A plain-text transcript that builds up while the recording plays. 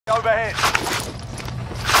Overhead.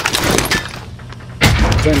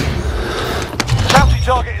 Bounty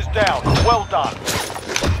target is down. Well done.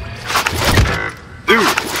 Dude!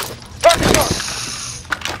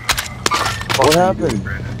 What happened?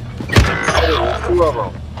 Two of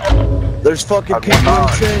them. There's fucking people in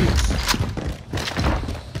chains.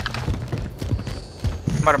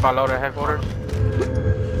 I'm about to buy load at headquarters.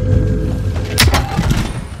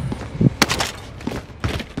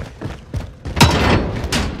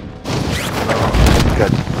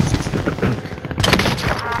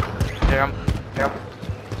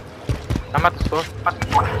 I'm at the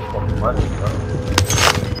store.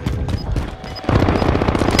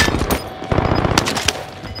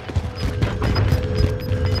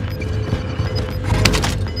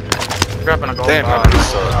 Grabbing a gold. Damn,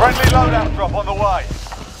 friendly loadout drop on the way.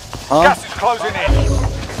 Huh? Gas is closing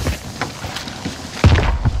in.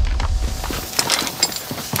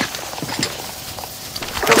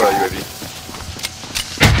 Cover that UAV.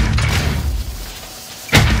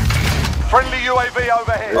 Friendly UAV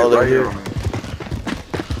overhead. Oh, they're here.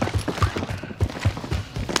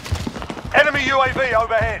 Enemy UAV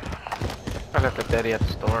overhead. I left the daddy at the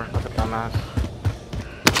store. Look at dumbass.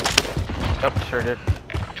 Yep, sure did.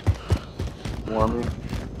 Warm me.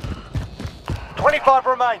 25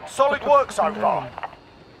 remain. Solid work so far.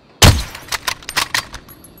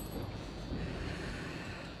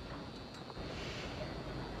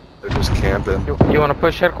 They're just camping. You want to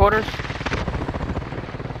push headquarters?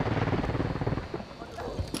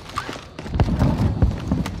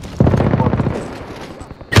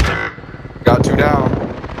 Got two down.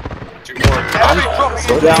 Two more. Enemy dropping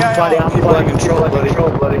Slow into down, the buddy. AO. I'm keeping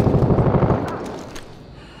control, buddy.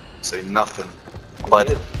 Say nothing. Let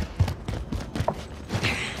it.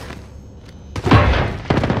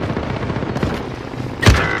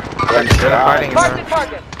 Fighting Mark the there.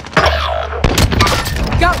 target.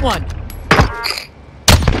 Got one.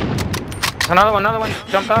 Another one.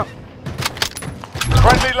 Jump out.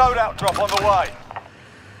 Friendly loadout drop on the way.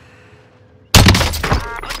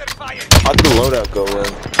 How did the loadout go in?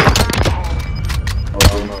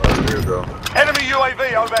 Oh, no, that's weird though. Enemy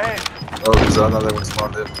UAV overhead. Oh, because another one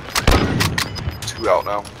spawned in. Two out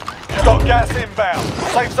now. Got gas inbound.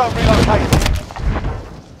 Safe zone relocated.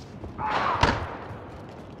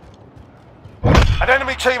 An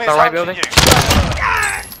enemy team is The right hunting building.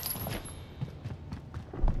 you.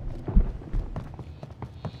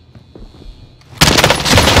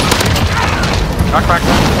 Knock back.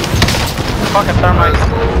 Fucking thermite.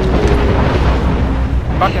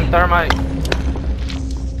 Fucking thermite.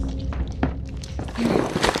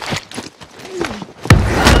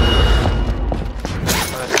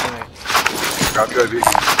 Got UAV.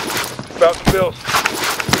 About to build.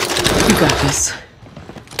 You got this.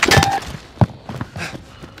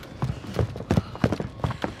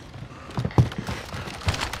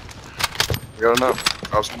 We got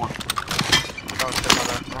enough. Got some more.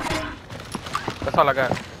 That's all I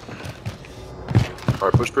got.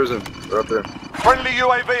 Alright, push prison. They're up there. Friendly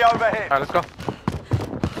UAV overhead. Alright, let's go.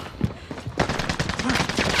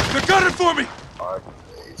 They're gunning for me. Alright.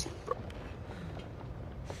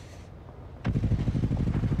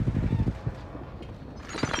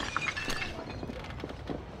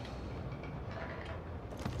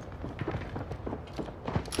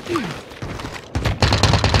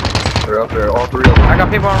 They're up there, all three of them. I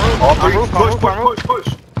got people on roof. All three. On roof. Push.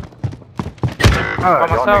 Alright,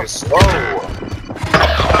 y'all myself. niggas slow.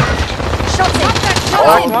 Shot that All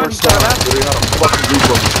Knocked of them one, first time. They had a fucking group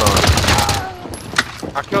of this time.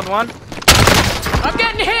 I killed one. I'm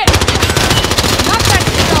getting hit. Knock that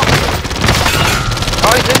shit off.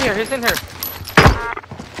 Oh, he's in here.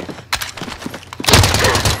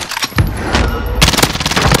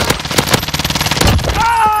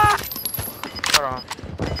 Hold on.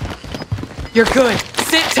 You're good.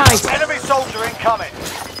 Sit tight. Enemy soldier incoming.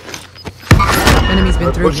 Enemy's been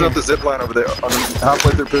They're through pushing here. up the zip line over there,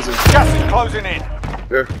 halfway through prison. Gas is closing in.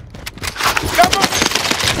 Here.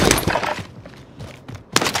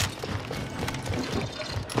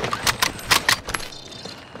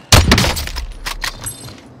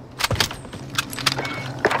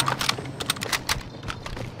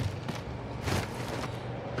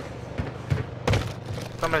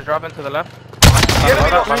 Somebody's dropping to the left. The enemy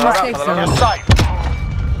Loadout, lost loadout, Safe loadout. zone. You're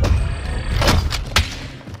safe.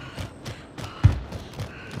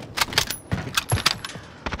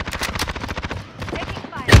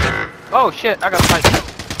 Oh shit, I got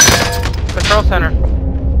sniped. Control center.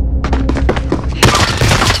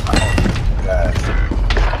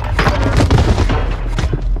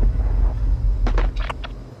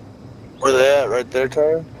 Where they at? Right there,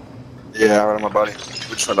 Tyler? Yeah, right on my body.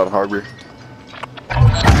 We just went out of Harbor.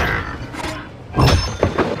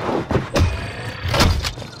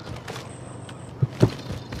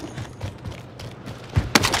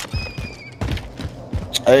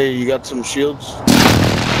 Hey, you got some shields?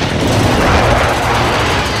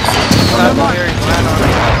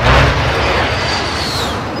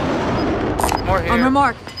 More here. On your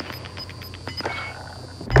mark.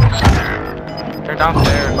 They're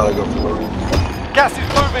downstairs. I'll go for it. Gas is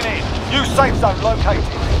moving in. New safe zone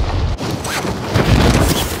located.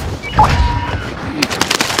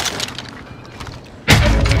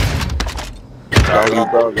 Doggy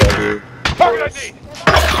dog out here. Target ID.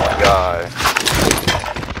 Guy.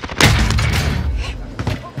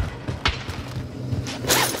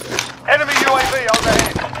 Enemy UAV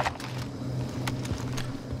overhead.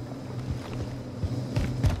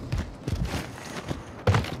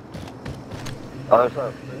 Other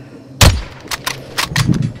side.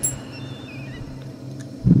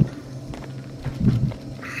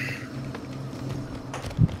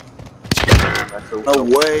 No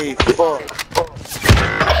way. Fuck.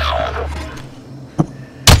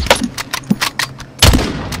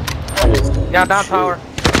 Yeah, down tower.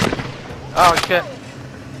 Oh shit.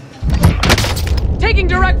 Taking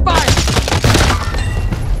direct fire.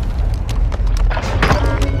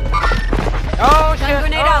 Oh shit.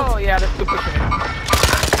 Grenade Oh out. yeah, there's two pushing in.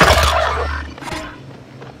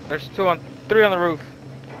 There's three on the roof.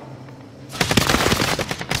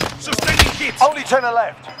 Sustaining hits. Only 10 are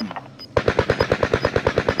left.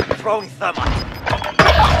 Throwing thermite.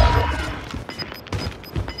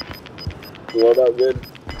 What up, good?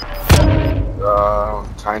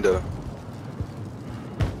 Kinda.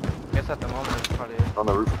 I guess at the moment it's probably. On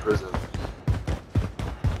the roof of prison.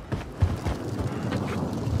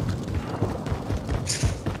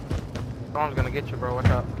 Someone's gonna get you, bro. Watch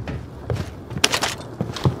out.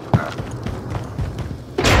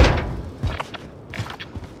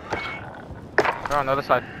 They're on the other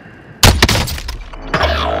side.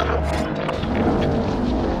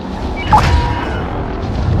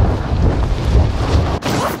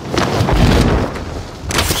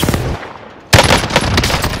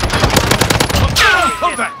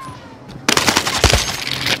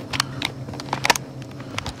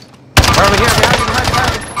 Over here, behind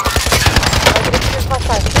you.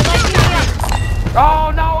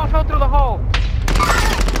 Oh no, I fell through the hole.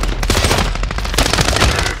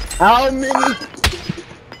 How many?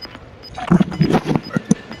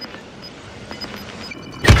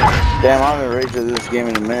 Damn, I haven't raged at this game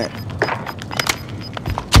in a minute.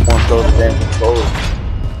 Want to throw the damn controller.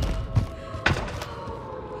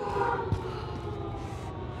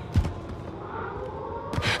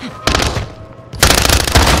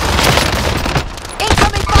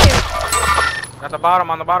 Incoming fire. At the bottom,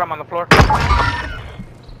 on the floor.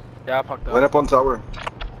 Yeah, I fucked up. Line up on tower.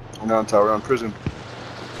 I'm on tower, on prison.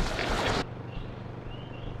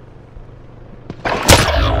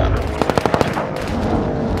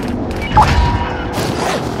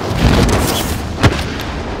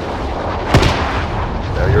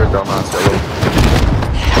 Yeah, you're a dumbass,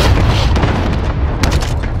 hello.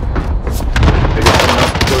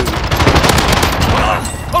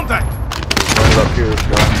 Contact. Run it up here, let's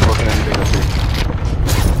go. I'm fucking anything up here.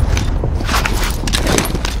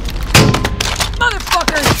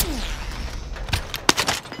 Motherfuckers.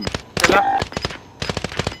 You're left.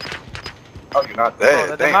 Oh, you're not Oh, dead,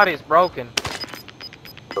 the damn. body is broken.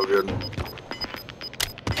 So good.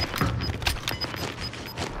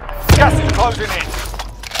 Gas is closing in.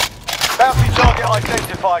 Bounty target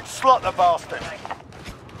identified. Slot the bastard.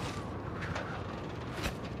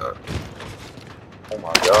 Oh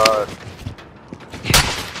my god.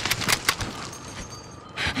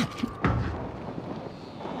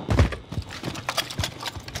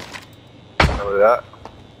 Remember that?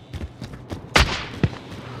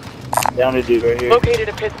 Down to dude right here. Located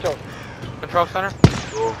a pistol. Control center.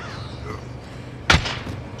 Cool.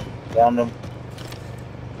 Down them.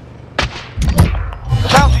 The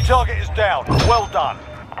bounty target is down. Well done.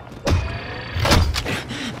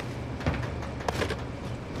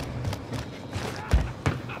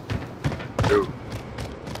 Dude.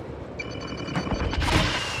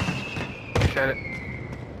 Shut it.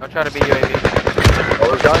 Don't try to be UAV. Oh,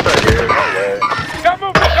 there's guys right here. No way. Go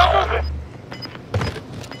moving, go moving.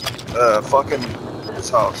 Fucking this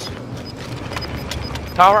house.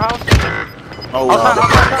 Tower house? Oh,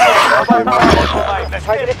 Outside, wow. Let's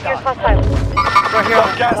get it done. Right here,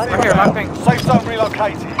 Got gas right here, last thing. Safe zone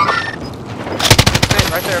relocated.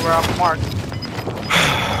 Right there where I'm marked.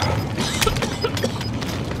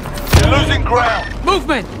 You're losing ground.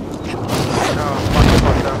 Movement. Oh,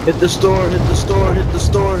 fucked up. Hit the store, hit the store, hit the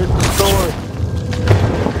store, hit the store.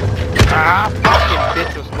 Ah, fucking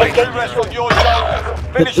bitch was Victory waiting. rest on your shoulders.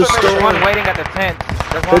 Finish the the mission. There's one waiting at the tent.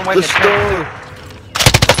 There's one Hit waiting the at the tent. store.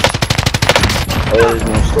 Oh, there's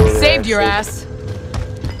no store there, Saved your actually. ass.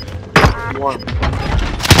 one.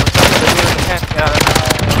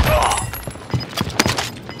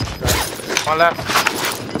 One left.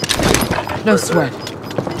 No sweat.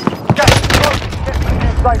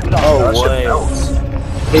 Oh, way.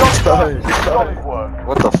 Solid work.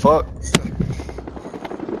 What the fuck?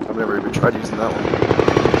 I've never even tried using that one.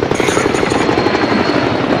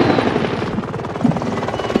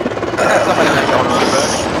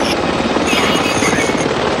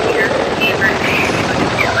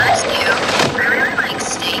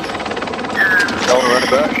 Don't run it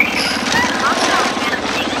back.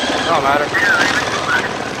 Don't matter.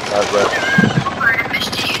 How's that?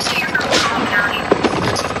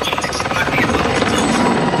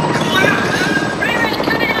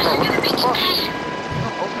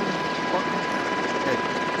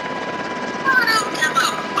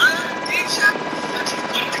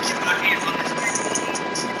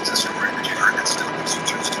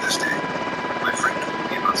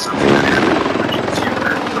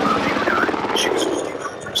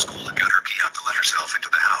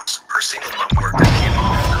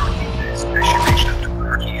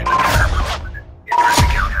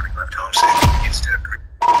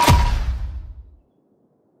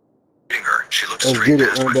 Let's get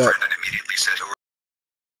it, run back.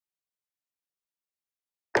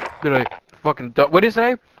 Did I fucking what did he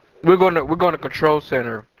say? We're going to control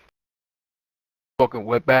center. Fucking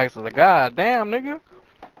whipbacks. I was like, God damn, nigga.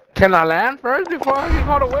 Can I land first before I get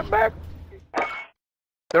called a whipback?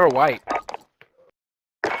 They're white.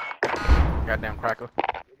 Goddamn cracker.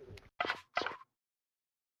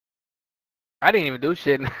 I didn't even do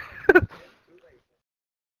shit.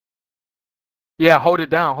 Yeah, hold it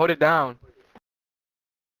down. Hold it down.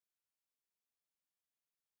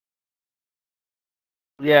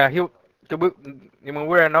 Yeah, when we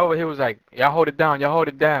were over, he was like, y'all hold it down, y'all hold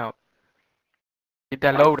it down. Get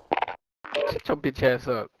that load. Shut your bitch ass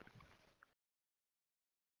up.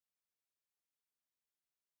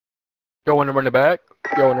 Yo, wanna run it back?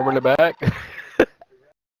 Yo, wanna run it back?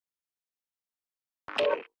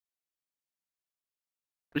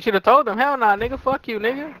 We should have told them, hell nah, nigga, fuck you,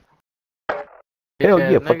 nigga. Hell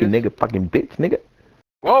Bitch yeah, ass fucking niggas. nigga, fucking bitch, nigga.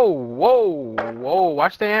 Whoa, whoa, whoa,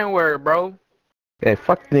 watch the N-word, bro. Yeah,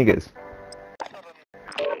 fuck niggas.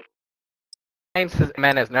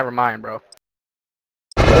 Man, that's never mind, bro.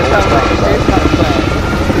 It sounds like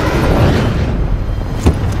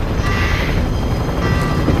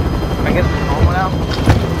I guess it's home now.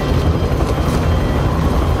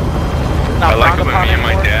 I like it when me and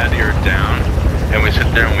my dad are down, and we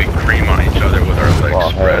sit there and we cream on each other with our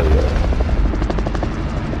legs spread.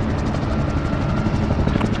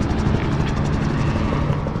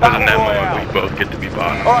 Doesn't that moment we both get to be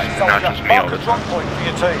bottoms, Alright, not soldier, just me all mark the a drop time. point for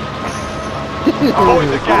your team. Avoid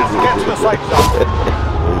the gas, get to the safe zone.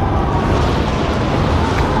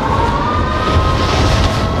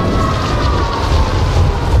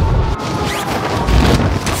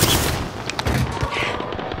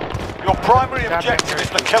 Your primary objective is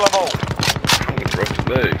to kill them all. I'm gonna throw his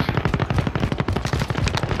legs.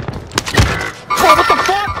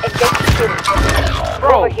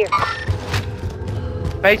 Bro. over here.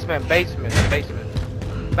 Basement.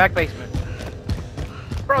 Back basement.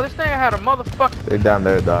 Bro, this thing had a motherfucker. They're down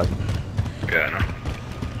there, dog. Yeah, I know.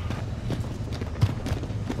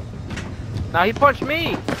 Now he punched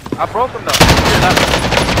me. I broke him though.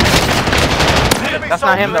 Enemy That's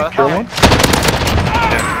not him though. soldier That's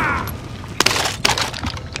not him.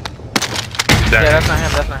 That, Yeah, that's not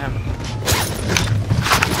him. That's not him.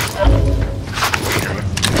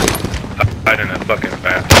 hide in that fucking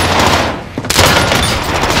bath.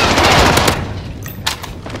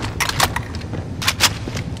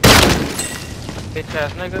 Bitch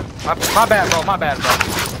ass nigga. My bad, bro. My bad, bro.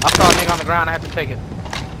 I saw a nigga on the ground. I had to take it.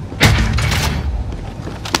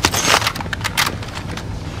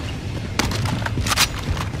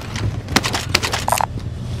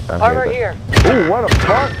 Armor here. Ooh, what the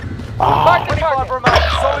fuck? Mark the 25 target. remain.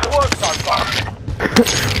 Solid work so far.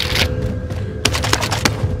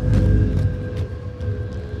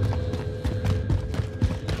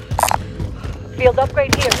 Field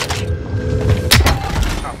upgrade here.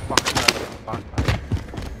 Oh, fuck.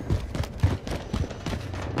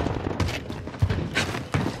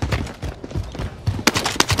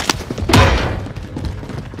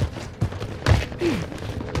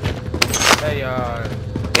 Hey,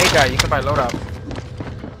 gay guy, you can buy loadout.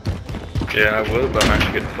 Yeah, I would, but I'm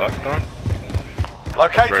actually getting fucked on.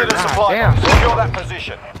 Located the supply damn. box. Secure that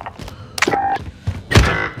position.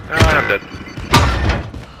 I'm dead.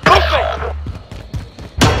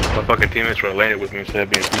 My fucking teammates were laying it with me instead of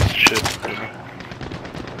being a piece of shit.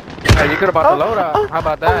 Hey, you could have bought the loadout. How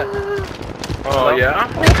about that? Oh, yeah?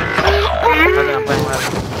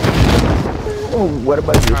 Oh, what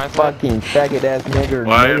about your Alright, fucking faggot ass nigger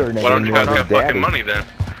Why nigger don't you guys name got daddy? fucking money then?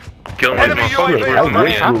 Kill these Enemy motherfuckers UAV with I the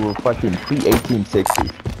money. wish we were fucking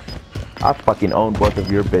pre-1860s. I fucking own both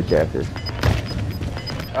of your bitch asses.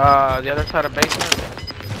 The other side of basement.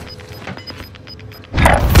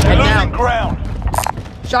 You're losing ground.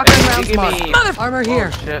 Shotgun Hey, rounds give marked. me- Armor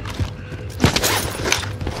here. Oh, shit.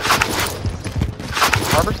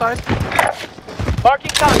 Harbor side?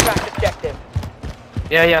 Marking contract objective.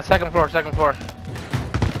 Yeah, second floor. He's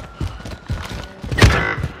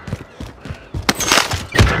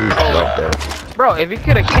right there. Bro, if you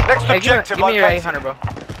could've Next hey, objective give me your located. 800, bro.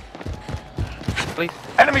 Please.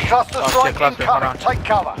 Enemy cluster Oh, shit, strike cluster, hold incoming. on. Take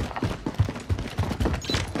cover.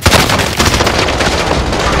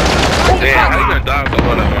 Damn, how you gonna die with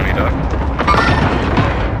all that money, dog?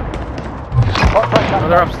 Oh,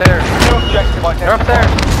 they're upstairs. New objective They're identified.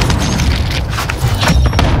 upstairs.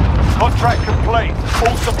 Contract complete.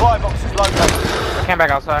 All supply boxes located. I came back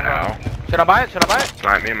outside. Ow. Should I buy it?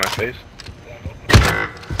 Snipe me in my face.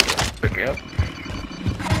 Pick me up.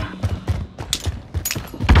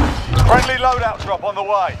 Friendly loadout drop on the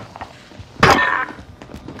way.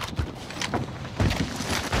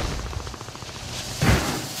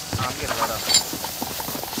 I'm getting right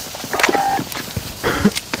up.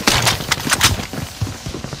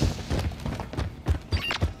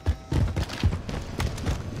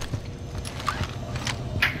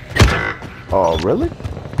 Oh, really?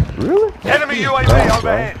 Really? Enemy UAV Thanks,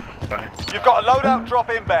 overhead. You've got a loadout drop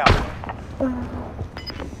inbound.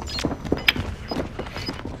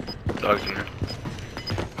 Dogs in here.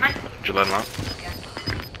 Did you let him out?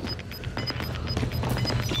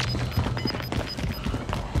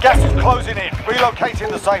 Gas is closing in. Relocating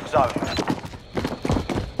the safe zone.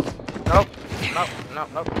 Nope.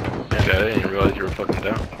 Yeah, Daddy, I didn't realize you were fucking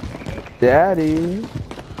down. Daddy.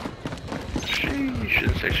 Sheesh,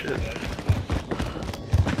 didn't say shit.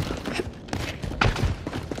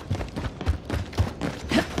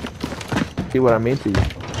 See what I mean to you?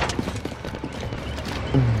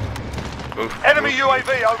 Oof. Enemy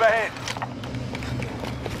UAV overhead.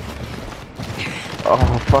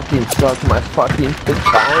 Oh, fucking suck my fucking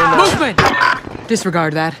vagina. Movement!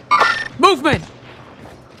 Disregard that. Movement!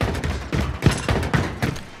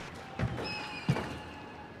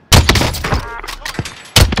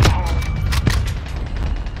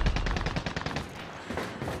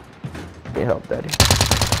 Can't help, Daddy.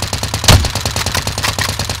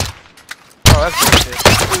 Oh, that's good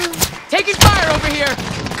shit. Taking fire over here!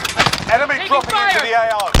 Enemy Taking dropping fire. into the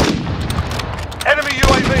AO. Enemy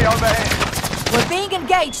UAV overhead. We're being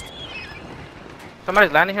engaged.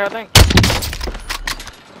 Somebody's landing here, I think.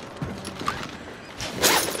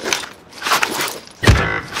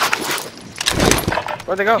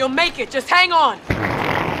 Where'd they go? You'll make it, just hang on!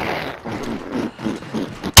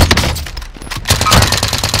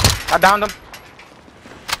 I downed him.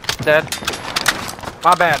 Dead.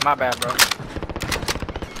 My bad, bro.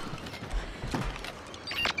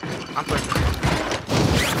 I'm pushing.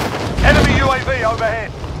 Enemy UAV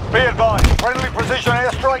overhead. Be advised. Friendly precision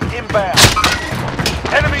airstrike inbound.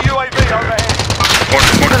 Enemy UAV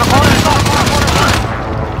overhead.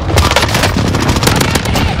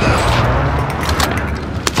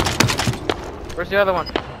 Where's the other one?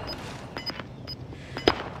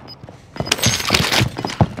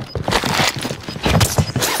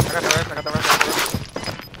 I got the rest.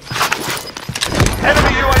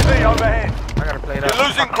 Enemy UAV overhead. I gotta play it You're out.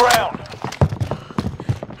 losing ground.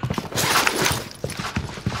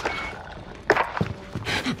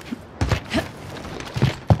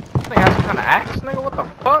 This thing has some kind of axe, nigga. What the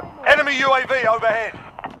fuck? Enemy UAV overhead.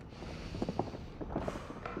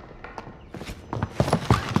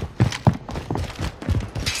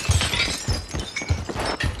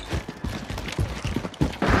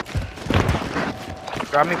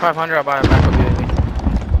 Grab me 500, I'll buy it back with you.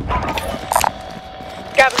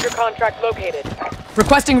 Scavenger contract located.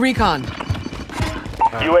 Requesting recon.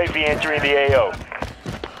 UAV entering the AO.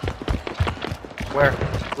 Where?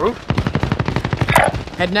 Roof?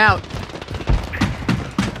 Heading out.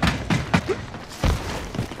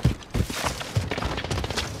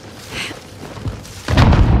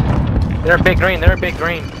 They're big green,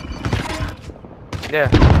 Yeah.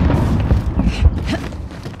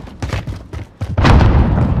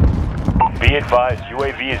 Be advised,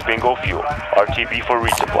 UAV is bingo fuel. RTB for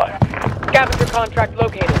resupply. Scavenger contract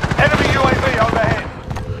located. Enemy UAV overhead.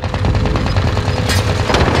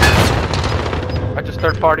 I just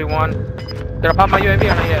third party one. Did I pop my UAV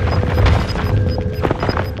or not yet?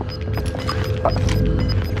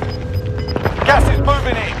 Gas is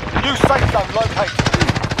moving in. New safe zone located.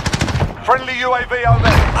 Friendly UAV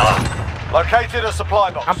overhead. Located a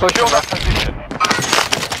supply box. I'm pushing, Secure that position.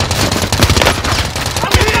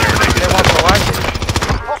 They want to like it.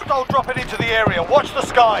 Hostile dropping into the area. Watch the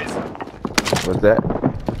skies. What's that?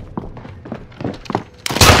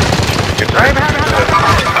 Right behind.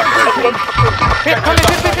 Hit, come in,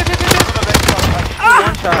 hit.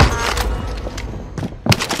 One shot.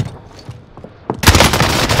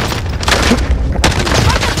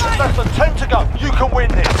 Less than 10 to go. You can win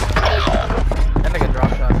this. That nigga drop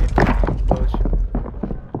shot me.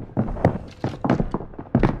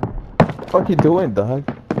 What you doing, dog?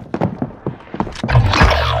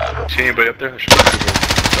 See anybody up there?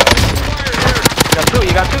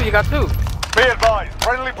 You got two. Be advised.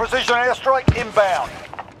 Friendly precision airstrike inbound.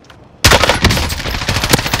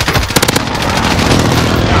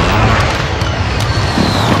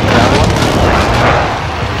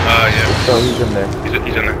 Yeah. So he's in there. He's in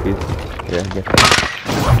there. Yeah, get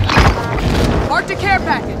that. Marked a care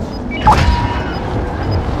package.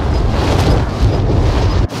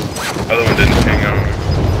 Other one didn't hang on.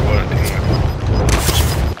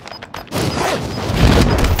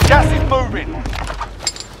 Gas is moving.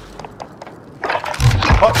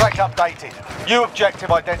 Contract updated. New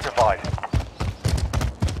objective identified.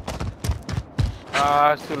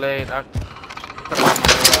 It's too late.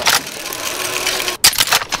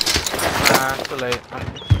 It's too late.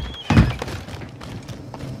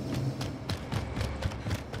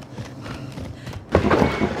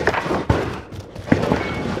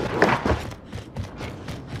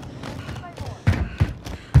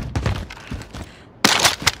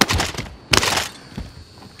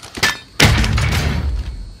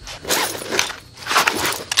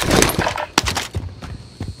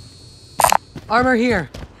 Armor here.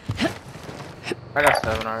 I got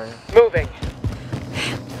 7 already. Moving.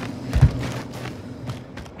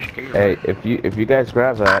 Hey, if you guys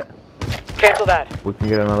grab that, Cancel that. we can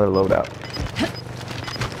get another loadout.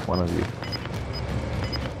 One of you.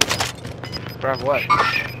 Grab what?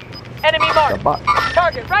 Enemy The marked. bot.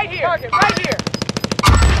 Target right here. Target right here.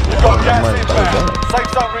 We've got gas Might as well inbound. go. Safe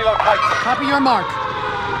zone relocated. Copy your mark.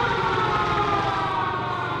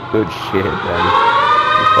 Good shit, daddy.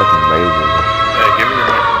 You're fucking amazing. Hey, give me your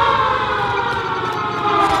mic.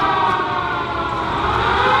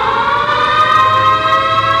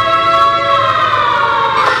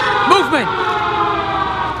 Movement.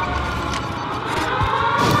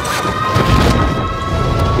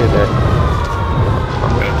 Get that.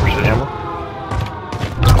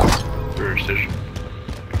 Precision.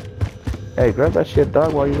 Hey, grab that shit,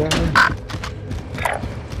 dog, while you're down there.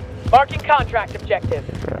 Marking contract objective.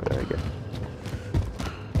 Grab that, I guess.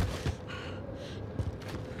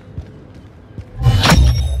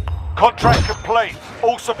 Contract complete.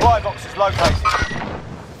 All supply boxes located.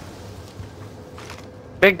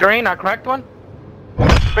 Big green, I cracked one.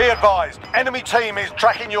 Be advised. Enemy team is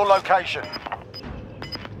tracking your location.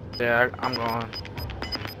 Yeah, I'm going.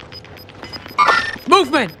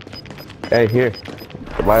 Movement. Hey, here.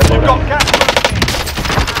 Supply You've loadout. got gas moving in.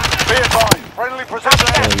 Be advised. Friendly precision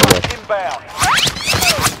airstrike inbound.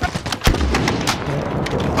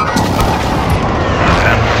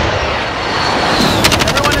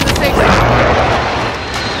 Everyone in the safe zone.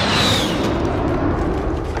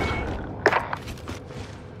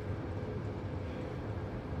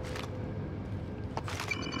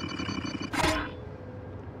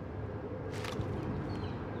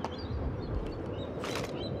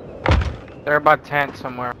 They're about 10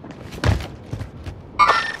 somewhere.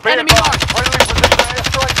 Be Enemy advised. Friendly precision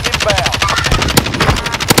airstrike inbound.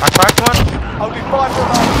 I cracked one. Only 5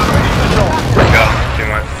 remaining. Finish the job. Got too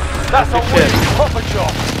much. That's a win. Proper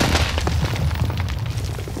job.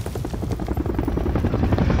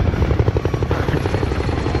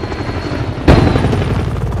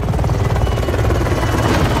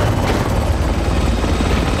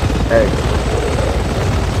 Hey.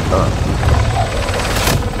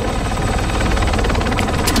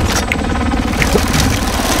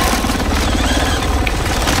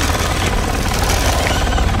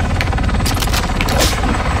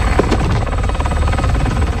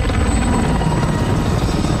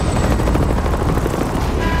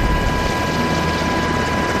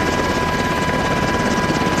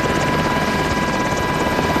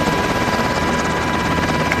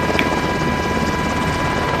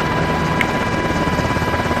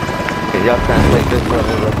 Y'all translate this for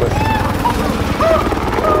me real quick.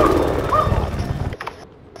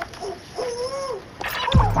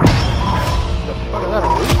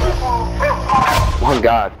 Oh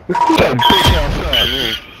God.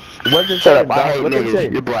 What they say? What they say?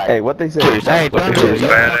 Hey, what they say?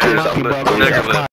 Badass.